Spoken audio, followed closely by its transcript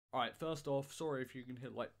Alright, first off, sorry if you can hear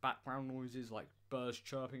like background noises like birds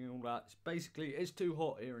chirping and all that. It's too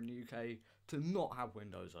hot here in the UK to not have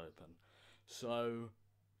windows open. So,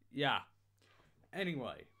 yeah.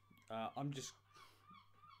 Anyway, like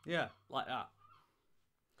that.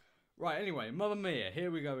 Right, anyway, Mamma Mia,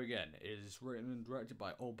 Here We Go Again is written and directed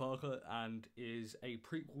by Ol Parker and is a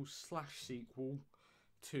prequel / sequel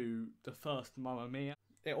to the first Mamma Mia.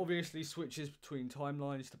 It obviously switches between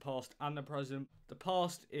timelines, the past and the present. The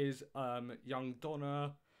past is young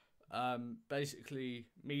Donna basically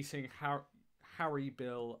meeting Harry,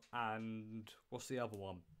 Bill, and what's the other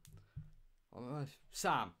one?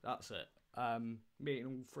 Sam, that's it. Meeting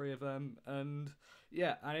all three of them, and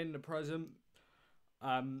yeah, and in the present,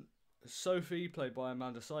 Sophie, played by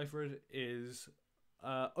Amanda Seyfried, is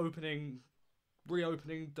reopening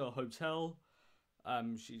the hotel.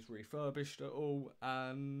 She's refurbished it all,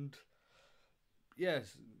 and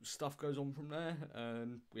yes, stuff goes on from there,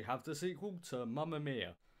 and we have the sequel to Mamma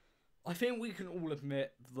Mia. I think we can all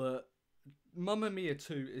admit that Mamma Mia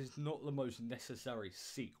 2 is not the most necessary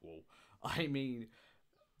sequel. I mean,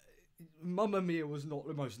 Mamma Mia was not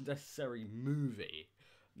the most necessary movie,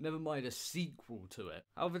 never mind a sequel to it.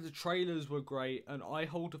 However, the trailers were great, and I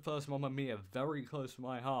hold the first Mamma Mia very close to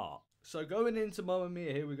my heart. So going into Mamma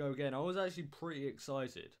Mia, Here We Go Again, I was actually pretty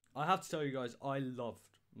excited. I have to tell you guys, I loved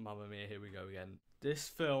Mamma Mia, Here We Go Again. This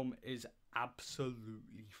film is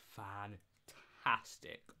absolutely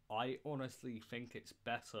fantastic. I honestly think it's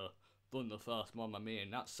better than the first Mamma Mia,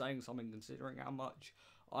 and that's saying something considering how much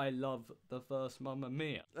I love the first Mamma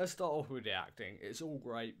Mia. Let's start off with the acting. It's all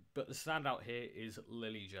great, but the standout here is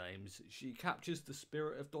Lily James. She captures the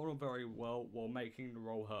spirit of Donna very well while making the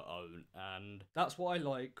role her own, and that's what I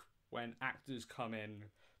like when actors come in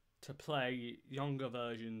to play younger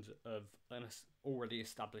versions of an already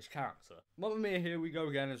established character. Mamma Mia, Here We Go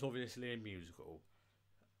Again is obviously a musical,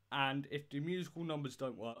 and if the musical numbers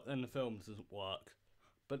don't work, then the film doesn't work,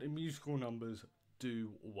 but the musical numbers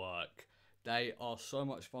do work. They are so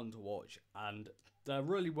much fun to watch, and they're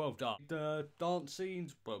really well done. The dance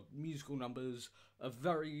scenes, well, musical numbers, are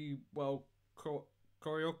very well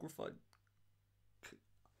choreographed.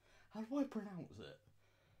 How do I pronounce it?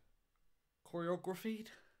 Choreographed?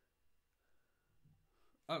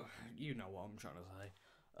 Oh, you know what I'm trying to say.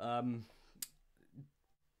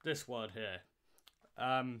 This word here.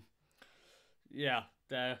 Yeah,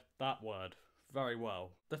 that word. Very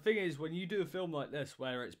well. The thing is, when you do a film like this,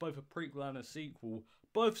 where it's both a prequel and a sequel,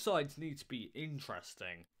 both sides need to be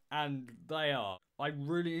interesting. And they are. I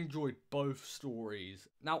really enjoyed both stories.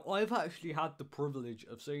 Now, I've actually had the privilege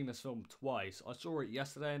of seeing this film twice. I saw it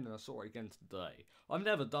yesterday and then I saw it again today. I've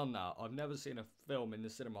never done that. I've never seen a film in the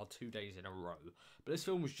cinema 2 days in a row. But this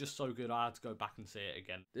film was just so good, I had to go back and see it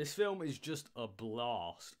again. This film is just a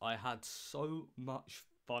blast. I had so much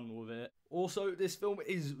fun with it. Also, this film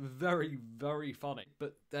is very, very funny,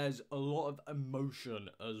 but there's a lot of emotion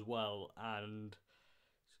as well, and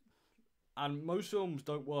most films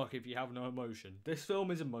don't work if you have no emotion. This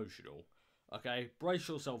film is emotional, okay? Brace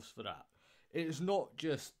yourselves for that. It is not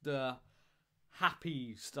just the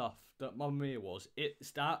happy stuff that Mamma Mia was.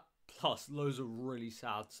 It's that plus loads of really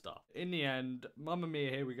sad stuff. In the end, Mamma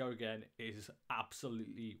Mia, Here We Go Again is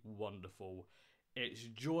absolutely wonderful. It's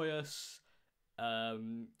joyous.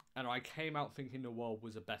 And I came out thinking the world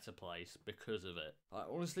was a better place because of it. I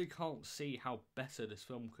honestly can't see how better this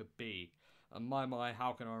film could be. And my,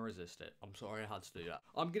 how can I resist it? I'm sorry I had to do that.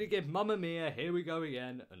 I'm going to give Mamma Mia, Here We Go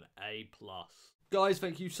Again an A+. Guys,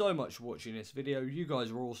 thank you so much for watching this video. You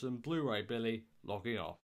guys are awesome. Blu-ray Billy, logging off.